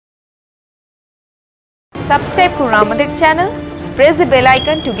Subscribe করুন আমাদের channel, press the bell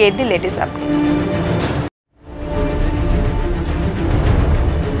icon to get the latest update.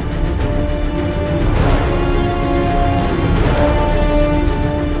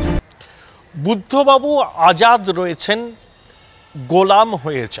 বুদ্ধবাবু Azad রয়েছেন, গোলাম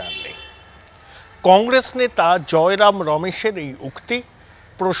হয়ে যাননি। কংগ্রেস নেতা জয়রাম রমেশের এই উক্তি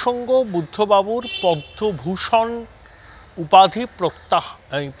প্রসঙ্গ বুদ্ধবাবুর পদ্মভূষণ উপাধি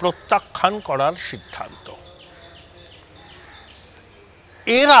প্রত্যাখ্যান করার সিদ্ধান্ত।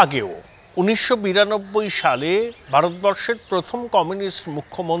 এর আগেও 1992 সালে ভারতবর্ষের প্রথম কমিউনিস্ট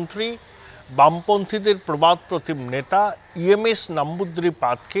মুখ্যমন্ত্রী বামপন্থীদের প্রবাদ প্রতিম নেতা ইএমএস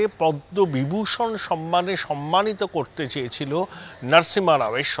নাম্বুদ্রিপাদকে পদ্মবিভূষণ সম্মানে সম্মানিত করতে চেয়েছিল নরসিমা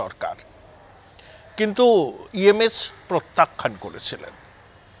রাওয়ের সরকার, কিন্তু ইএমএস প্রত্যাখ্যান করেছিলেন।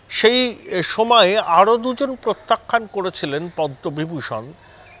 সেই সময়ে আরও দুজন প্রত্যাখ্যান করেছিলেন পদ্মবিভূষণ।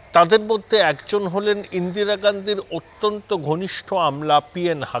 তাদের মধ্যে একজন হলেন ইন্দিরা গান্ধীর অত্যন্ত ঘনিষ্ঠ আমলা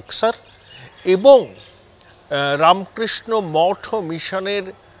PN হাকসার এবং রামকৃষ্ণ মঠ মিশনের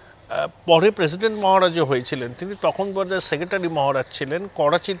পরে প্রেসিডেন্ট মহারাজও হয়েছিলেন, তিনি তখন বোধহয় সেক্রেটারি মহারাজ ছিলেন,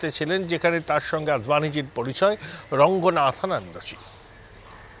 করাচিতে ছিলেন, যেখানে তার সঙ্গে আদভানিজির পরিচয়, রঙ্গনাথানন্দজি।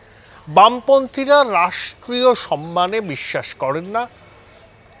 বামপন্থীরা রাষ্ট্রীয় সম্মানে বিশ্বাস করেন না।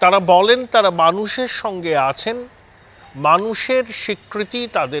 তারা বলেন তারা মানুষের সঙ্গে আছেন, মানুষের স্বীকৃতি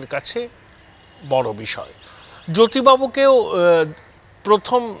তাদের কাছে বড় বিষয়। জ্যোতিবাবুকেও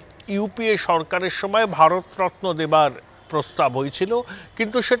প্রথম ইউপিএ সরকারের সময় ভারতরত্ন দেবার প্রস্তাব হয়েছিল,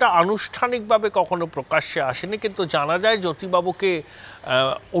 কিন্তু সেটা আনুষ্ঠানিকভাবে কখনো প্রকাশ্যে আসেনি। কিন্তু জানা যায় জ্যোতিবাবুকে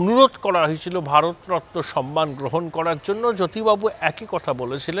অনুরোধ করা হয়েছিল ভারতরত্ন সম্মান গ্রহণ করার জন্য। জ্যোতিবাবু একই কথা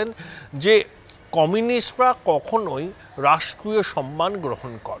বলেছিলেন যে কমিউনিস্টরা কখনোই রাষ্ট্রীয় সম্মান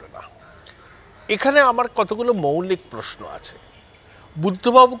গ্রহণ করে না। এখানে আমার কতগুলো মৌলিক প্রশ্ন আছে।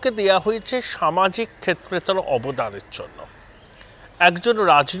 বুদ্ধবাবুকে দেয়া হয়েছে সামাজিক ক্ষেত্রে তার অবদানের জন্য। একজন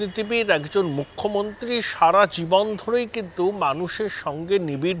রাজনীতিবিদ, একজন মুখ্যমন্ত্রী সারা জীবন ধরেই কিন্তু মানুষের সঙ্গে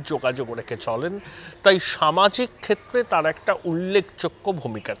নিবিড় যোগাযোগ রেখে চলেন, তাই সামাজিক ক্ষেত্রে তার একটা উল্লেখযোগ্য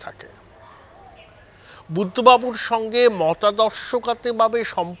ভূমিকা থাকে। বুদ্ধবাবুর সঙ্গে মতাদর্শগতভাবে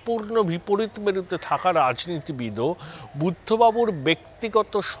সম্পূর্ণ বিপরীত মেরুতে থাকা রাজনীতিবিদও বুদ্ধবাবুর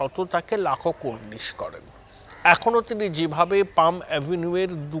ব্যক্তিগত সততাকে লাখো কুর্নিশ করেন। এখনও তিনি যেভাবে পাম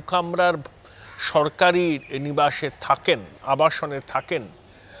অ্যাভিনিউয়ের 2 কামরার সরকারি নিবাসে থাকেন, আবাসনে থাকেন,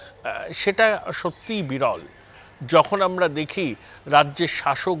 সেটা সত্যিই বিরল। যখন আমরা দেখি রাজ্যের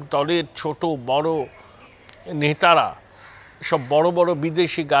শাসক দলের ছোট বড় নেতারা সব বড় বড়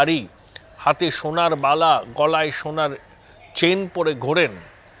বিদেশি গাড়ি, হাতে সোনার বালা, গলায় সোনার চেন পরে ঘোরেন,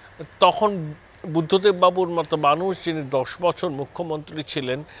 তখন বুদ্ধদেব বাবুর মতো মানুষ, যিনি 10 বছর মুখ্যমন্ত্রী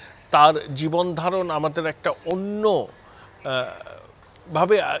ছিলেন, তার জীবনধারণ আমাদের একটা অন্য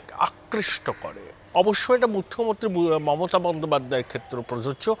ভাবে আকৃষ্ট করে। অবশ্যই এটা মুখ্যমন্ত্রী মমতা বন্দ্যোপাধ্যায়ের ক্ষেত্রে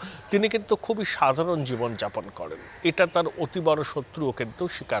প্রযোজ্য। তিনি কিন্তু খুবই সাধারণ জীবনযাপন করেন, এটা তার অতি বড় শত্রুও কিন্তু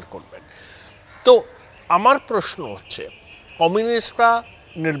স্বীকার করবেন। তো আমার প্রশ্ন হচ্ছে, কমিউনিস্টরা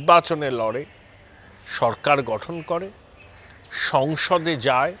নির্বাচনে লড়ে, সরকার গঠন করে, সংসদে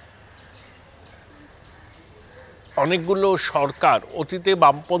যায়। অনেকগুলো সরকার অতীতে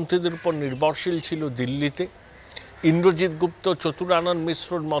বামপন্থীদের উপর নির্ভরশীল ছিল দিল্লিতে। ইন্দ্রজিৎ গুপ্ত, চতুরানন্দ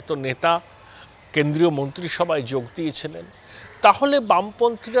মিশ্রর মতো নেতা কেন্দ্রীয় মন্ত্রিসভায় যোগ দিয়েছিলেন। তাহলে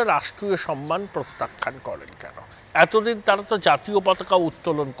বামপন্থীরা রাষ্ট্রীয় সম্মান প্রত্যাখ্যান করেন কেন? এতদিন তারা তো জাতীয় পতাকা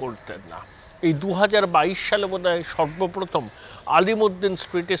উত্তোলন করতেন না। এই 2022 সালে বোধহয় সর্বপ্রথম আলিমুদ্দিন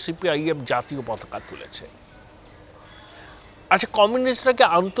স্ট্রিটে CPIM জাতীয় পতাকা তুলেছে। আচ্ছা, কমিউনিস্টরা কি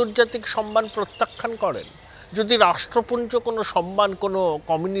আন্তর্জাতিক সম্মান প্রত্যাখ্যান করেন? যদি রাষ্ট্রপুঞ্জ কোনো সম্মান কোনো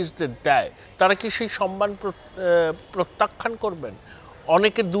কমিউনিস্টদের দেয়, তারা কি সেই সম্মান প্রত্যাখ্যান করবেন?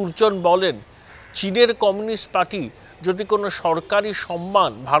 অনেকে দুর্জন বলেন, চীনের কমিউনিস্ট পার্টি যদি কোনো সরকারি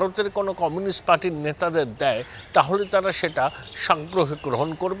সম্মান ভারতের কোনো কমিউনিস্ট পার্টির নেতাদের দেয়, তাহলে তারা সেটা সাগ্রহে গ্রহণ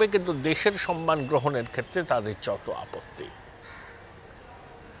করবে, কিন্তু দেশের সম্মান গ্রহণের ক্ষেত্রে তাদের যত আপত্তি।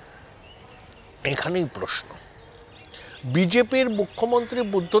 এখানেই প্রশ্ন। বিজেপির মুখ্যমন্ত্রী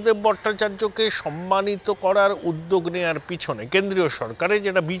বুদ্ধদেব ভট্টাচার্যকে সম্মানিত করার উদ্যোগ নেওয়ার পিছনে কেন্দ্রীয় সরকারে,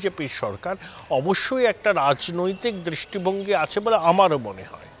 যেটা বিজেপির সরকার, অবশ্যই একটা রাজনৈতিক দৃষ্টিভঙ্গি আছে বলে আমারও মনে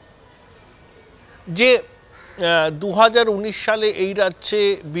হয়। যে 2019 সালে এই রাজ্যে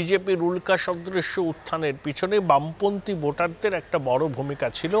বিজেপির উল্কা সদৃশ্য উত্থানের পিছনে বামপন্থী ভোটারদের একটা বড় ভূমিকা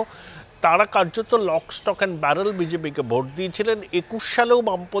ছিল। তারা কার্যত লক স্টক অ্যান্ড ব্যারেল বিজেপিকে ভোট দিয়েছিলেন। 21 সালেও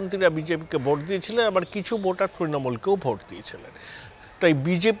বামপন্থীরা বিজেপিকে ভোট দিয়েছিলেন, আবার কিছু ভোটার তৃণমূলকেও ভোট দিয়েছিলেন। তাই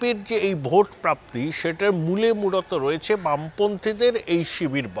বিজেপির যে এই ভোট প্রাপ্তি, সেটার মূলে মূলত রয়েছে বামপন্থীদের এই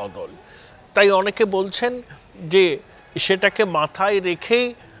শিবির বদল। তাই অনেকে বলছেন যে সেটাকে মাথায় রেখেই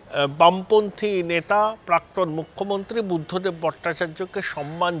বামপন্থী নেতা প্রাক্তন মুখ্যমন্ত্রী বুদ্ধদেব ভট্টাচার্যকে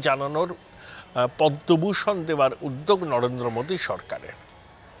সম্মান জানানোর পদ্মভূষণ দেওয়ার উদ্যোগ নরেন্দ্র মোদী সরকারের।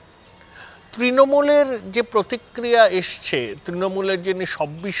 তৃণমূলের যে প্রতিক্রিয়া এসছে, তৃণমূলের যিনি সব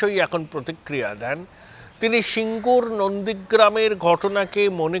বিষয়েই এখন প্রতিক্রিয়া দেন, তিনি সিঙ্গুর নন্দীগ্রামের ঘটনাকে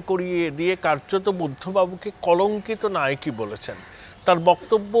মনে করিয়ে দিয়ে কার্যত বুদ্ধবাবুকে কলঙ্কিত নায়কই বলেছেন। তার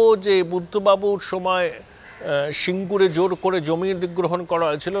বক্তব্য যে বুদ্ধবাবুর সময় সিঙ্গুরে জোর করে জমি অধিগ্রহণ করা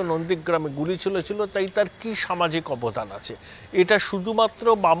হয়েছিল, নন্দীগ্রামে গুলি চলেছিল, তাই তার কি সামাজিক অবদান আছে, এটা শুধুমাত্র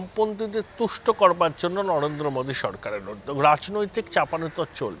বামপন্থীদের তুষ্ট করবার জন্য নরেন্দ্র মোদী সরকারের উদ্যোগ। রাজনৈতিক চাপানোতর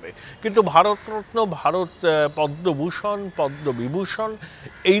চলবে, কিন্তু ভারতরত্ন, ভারত পদ্মভূষণ, পদ্মবিভূষণ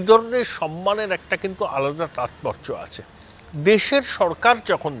এই ধরনের সম্মানের একটা কিন্তু আলাদা তাৎপর্য আছে। দেশের সরকার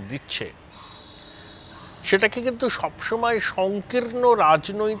যখন দিচ্ছে সেটাকে কিন্তু সবসময় সংকীর্ণ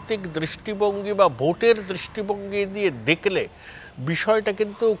রাজনৈতিক দৃষ্টিভঙ্গি বা ভোটের দৃষ্টিভঙ্গি দিয়ে দেখলে বিষয়টা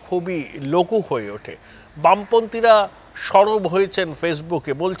কিন্তু খুবই লঘু হয়ে ওঠে। বামপন্থীরা সরব হয়েছেন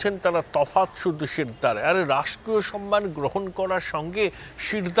ফেসবুকে, বলছেন তারা তফাৎ শুধু শিরদাঁড়ায়। আরে রাষ্ট্রীয় সম্মান গ্রহণ করার সঙ্গে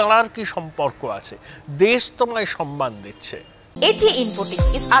শিরদাঁড়ার কি সম্পর্ক আছে? দেশ তোমায় সম্মান দিচ্ছে। AT Infotech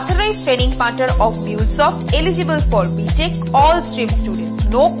is authorized training partner of MuleSoft, eligible for BTech, all stream students.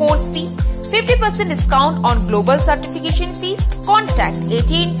 No course fee, 50% discount on global certification fees. Contact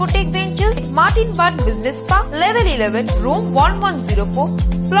AT Infotech Ventures, Martin Bud Business Park, level 11, room 1104,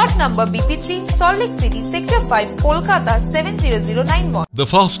 plot number BP3, Salt Lake City, sector 5, Kolkata 70091. The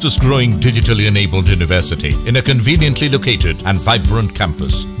fastest growing digitally enabled university in a conveniently located and vibrant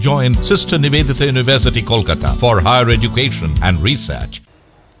campus. Join Sister Nivedita University, Kolkata for higher education and research.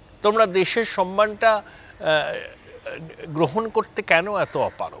 তোমরা দেশের সম্মানটা গ্রহণ করতে কেন এত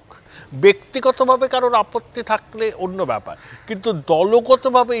অপারগ? ব্যক্তিগতভাবে কারোর আপত্তি থাকলে অন্য ব্যাপার, কিন্তু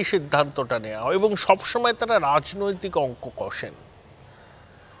দলগতভাবে এই সিদ্ধান্তটা নেওয়া হয় এবং সবসময় তারা রাজনৈতিক অঙ্ক কষেন।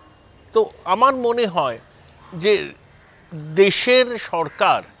 তো আমার মনে হয় যে দেশের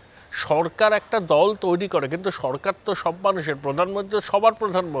সরকার একটা দল তৈরি করে, কিন্তু সরকার তো সব মানুষের, প্রধানমন্ত্রী সবার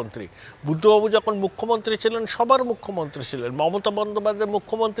প্রধানমন্ত্রী। বুদ্ধবাবু যখন মুখ্যমন্ত্রী ছিলেন সবার মুখ্যমন্ত্রী ছিলেন, মমতা বন্দ্যোপাধ্যায়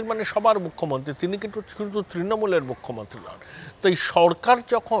মুখ্যমন্ত্রী মানে সবার মুখ্যমন্ত্রী, তিনি কিন্তু শুধু তৃণমূলের মুখ্যমন্ত্রী নন। তো এই সরকার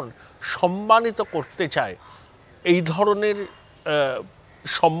যখন সম্মানিত করতে চায় এই ধরনের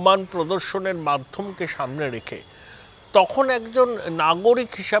সম্মান প্রদর্শনের মাধ্যমকে সামনে রেখে, তখন একজন নাগরিক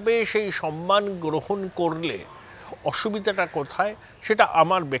হিসাবে সেই সম্মান গ্রহণ করলে অসুবিধাটা কোথায় সেটা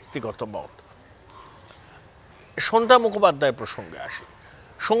আমার ব্যক্তিগত মত। সন্ধ্যা মুখোপাধ্যায় প্রসঙ্গে আসি।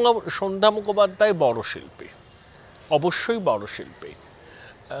 সন্ধ্যা মুখোপাধ্যায় বড় শিল্পী, অবশ্যই বড় শিল্পী।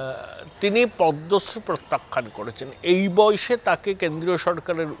 তিনি পদ্মশ্রী প্রত্যাখ্যান করেছেন। এই বয়সে তাকে কেন্দ্রীয়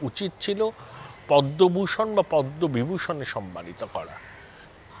সরকারের উচিত ছিল পদ্মভূষণ বা পদ্মবিভূষণে সম্মানিত করা।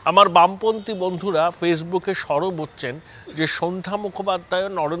 আমার বামপন্থী বন্ধুরা ফেসবুকে সরব হচ্ছেন যে সন্ধ্যা মুখোপাধ্যায়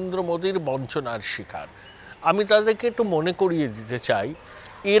নরেন্দ্র মোদীর বঞ্চনার শিকার। আমি তাদেরকে একটু মনে করিয়ে দিতে চাই,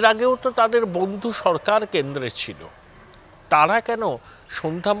 এর আগেও তো তাদের বন্ধু সরকার কেন্দ্রে ছিল, তারা কেন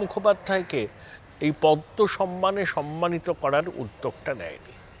সন্ধ্যা মুখোপাধ্যায়কে এই পদ্ম সম্মানে সম্মানিত করার উদ্যোগটা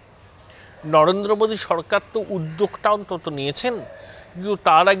নেয়নি? নরেন্দ্র মোদী সরকার তো উদ্যোগটা অন্তত নিয়েছেন, কিন্তু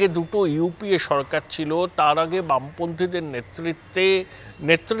তার আগে দুটো ইউপিএ সরকার ছিল, তার আগে বামপন্থীদের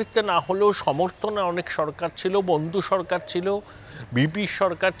নেতৃত্বে না হলেও সমর্থনে অনেক সরকার ছিল, বন্ধু সরকার ছিল, বিপির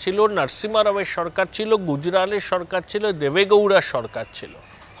সরকার ছিল, নরসিমা রাওয়ের সরকার ছিল, গুজরালের সরকার ছিল, দেবেগৌড়ার সরকার ছিল।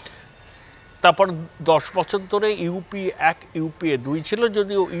 তারপর 10 বছর ধরে ইউপিএ 1 ইউপিএ 2 ছিল,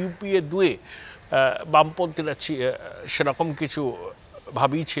 যদিও ইউপিএ 2 বামপন্থীরা সেরকম কিছু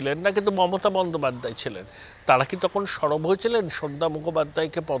ভাবি ছিলেন না, কিন্তু মমতা বন্দ্যোপাধ্যায় ছিলেন। তারা কি তখন সরব হয়েছিলেন সন্ধ্যা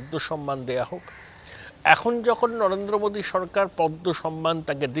মুখোপাধ্যায়কে পদ্ম সম্মান দেয়া হোক? এখন যখন নরেন্দ্র মোদী সরকার পদ্ম সম্মান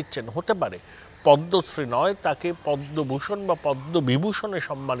তাকে দিচ্ছেন, হতে পারে পদ্মশ্রী নয়, তাকে পদ্মভূষণ বা পদ্মবিভূষণে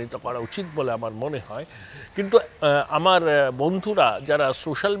সম্মানিত করা উচিত বলে আমার মনে হয়। কিন্তু আমার বন্ধুরা যারা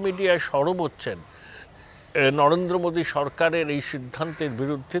সোশ্যাল মিডিয়ায় সরব হচ্ছেন নরেন্দ্র মোদী সরকারের এই সিদ্ধান্তের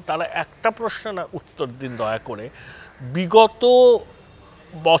বিরুদ্ধে, তারা একটা প্রশ্নের উত্তর দিন দয়া করে। বিগত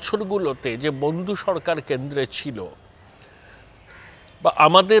বছরগুলোতে যে বন্ধু সরকার কেন্দ্রে ছিল, বা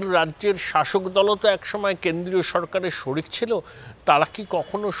আমাদের রাজ্যের শাসক দলও তো একসময় কেন্দ্রীয় সরকারের শরিক ছিল, তারা কি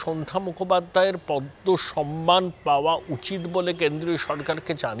কখনো সন্ধ্যা মুখোপাধ্যায়ের পদ্ম সম্মান পাওয়া উচিত বলে কেন্দ্রীয়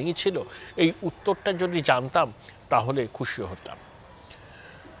সরকারকে জানিয়েছিল? এই উত্তরটা যদি জানতাম তাহলে খুশি হতাম।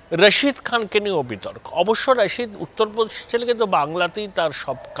 রশিদ খানকে নিয়েও বিতর্ক। অবশ্য রশিদ উত্তরপ্রদেশ ছিল, কিন্তু বাংলাতেই তার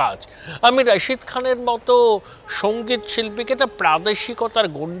সব কাজ। আমি রশিদ খানের মতো সঙ্গীত শিল্পীকে একটা প্রাদেশিকতার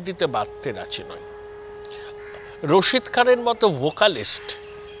গণ্ডিতে বাঁধতে রাজি নয়। রশিদ খানের মতো ভোকালিস্ট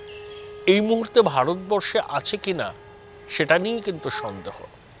এই মুহূর্তে ভারতবর্ষে আছে কিনা সেটা নিয়ে কিন্তু সন্দেহ।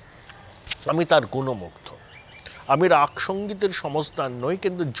 আমি তার গুণমুগ্ধ। আমি রাগ সঙ্গীতের সমস্তান নই,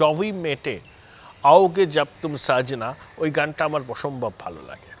 কিন্তু জভি মেটে आओगे जब तुम साजना ওই গানটা আমার অসম্ভব ভালো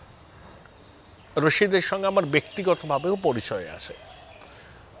লাগে। রশিদের সঙ্গে আমার ব্যক্তিগতভাবেও পরিচয় আছে।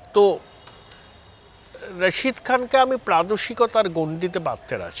 তো রশিদ খানকে আমি প্রাদেশিকতার গণ্ডিতে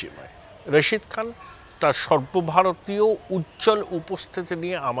বাঁধতে রাজি নয়। রশিদ খান তার সর্বভারতীয় উজ্জ্বল উপস্থিতি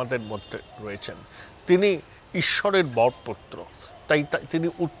নিয়ে আমাদের মধ্যে রয়েছেন। তিনি ঈশ্বরের বরপুত্র, তাই তিনি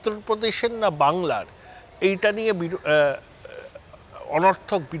উত্তরপ্রদেশের না বাংলার এইটা নিয়ে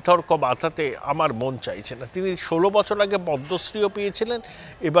অনর্থক বিতর্ক বাঁধাতে আমার মন চাইছে না। তিনি 16 বছর আগে পদ্মশ্রীও পেয়েছিলেন,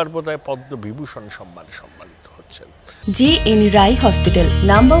 এবার বোধহয় পদ্মবিভূষণ সম্মানে সম্মানিত হচ্ছেন। J.N. Rai Hospital,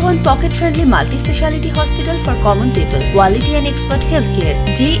 #1 pocket-friendly multi-speciality hospital for common people, quality and expert healthcare.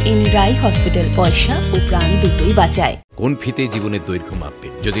 J.N. Rai Hospital, পয়সা ও প্রাণ দুটোই বাঁচায়। কোন ফিতে জীবনের দৈর্ঘ্য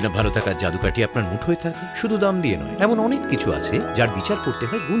মাপবেন? যদি না ভালো থাকার জাদুকাঠি আপনার মুঠোয় থাকে। শুধু দাম দিয়ে নয়, এমন অনেক কিছু আছে যার বিচার করতে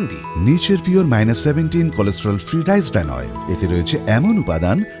হয় গুণ দিয়ে। Nature pure -17 cholesterol free rice bran oil, এতে রয়েছে এমন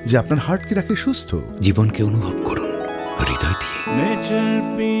উপাদান যা আপনার হার্টকে রাখে সুস্থ। জীবনকে অনুভব করুন হৃদয় দিয়ে।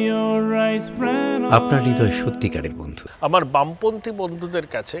 আপনার হৃদয় সত্যিকারের বন্ধু। আমার বামপন্থী বন্ধুদের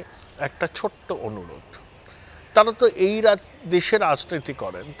কাছে একটা ছোট্ট অনুরোধ, তারা তো এই দেশে রাজনীতি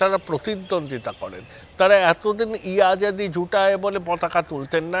করেন, তারা প্রতিদ্বন্দ্বিতা করেন, তারা এতদিন আজাদি জুটায় বলে পতাকা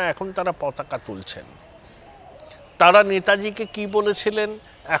তুলতেন না, এখন তারা পতাকা তুলছেন। তারা নেতাজিকে কি বলেছিলেন,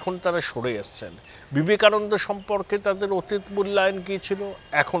 এখন তারা সরে এসছেন। বিবেকানন্দ সম্পর্কে তাদের অতীত মূল্যায়ন কী ছিল,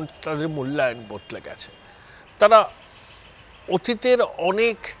 এখন তাদের মূল্যায়ন বদলে গেছে। তারা অতীতের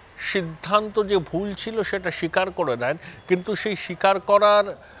অনেক সিদ্ধান্ত যে ভুল ছিল সেটা স্বীকার করে নেন, কিন্তু সেই স্বীকার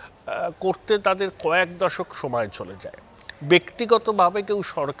করতে তাদের কয়েক দশক সময় চলে যায়। ব্যক্তিগতভাবে কেউ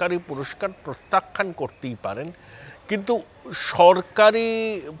সরকারি পুরস্কার প্রত্যাখ্যান করতেই পারেন, কিন্তু সরকারি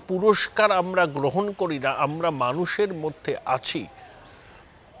পুরস্কার আমরা গ্রহণ করি না। আমরা মানুষের মধ্যে আছি।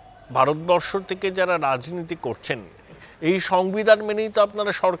 ভারতবর্ষ থেকে যারা রাজনীতি করছেন, এই সংবিধান মেনেই তো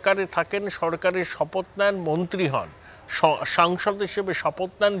আপনারা সরকারে থাকেন, সরকারের শপথ নেন, মন্ত্রী হন, সাংসদ হিসেবে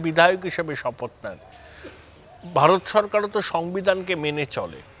শপথ নেন, বিধায়ক হিসেবে শপথ নেন। ভারত সরকারও তো সংবিধানকে মেনে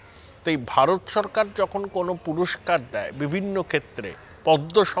চলে। তাই ভারত সরকার যখন কোনো পুরস্কার দেয়, বিভিন্ন ক্ষেত্রে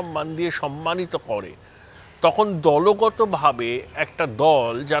পদ্ম সম্মান দিয়ে সম্মানিত করে, তখন দলগতভাবে একটা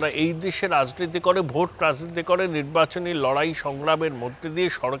দল যারা এই দেশে রাজনীতি করে, ভোট রাজনীতি করে, নির্বাচনী লড়াই সংগ্রামের মধ্যে দিয়ে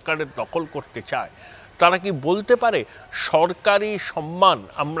সরকারের দখল করতে চায়, তারা কি বলতে পারে সরকারি সম্মান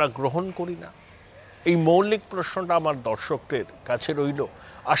আমরা গ্রহণ করি না? এই মৌলিক প্রশ্নটা আমার দর্শকদের কাছে রইল।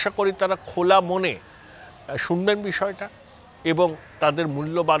 আশা করি তারা খোলা মনে শুনবেন বিষয়টা এবং তাদের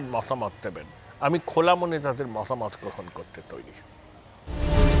মূল্যবান মতামত দেবেন। আমি খোলা মনে তাদের মতামত গ্রহণ করতে তৈরি।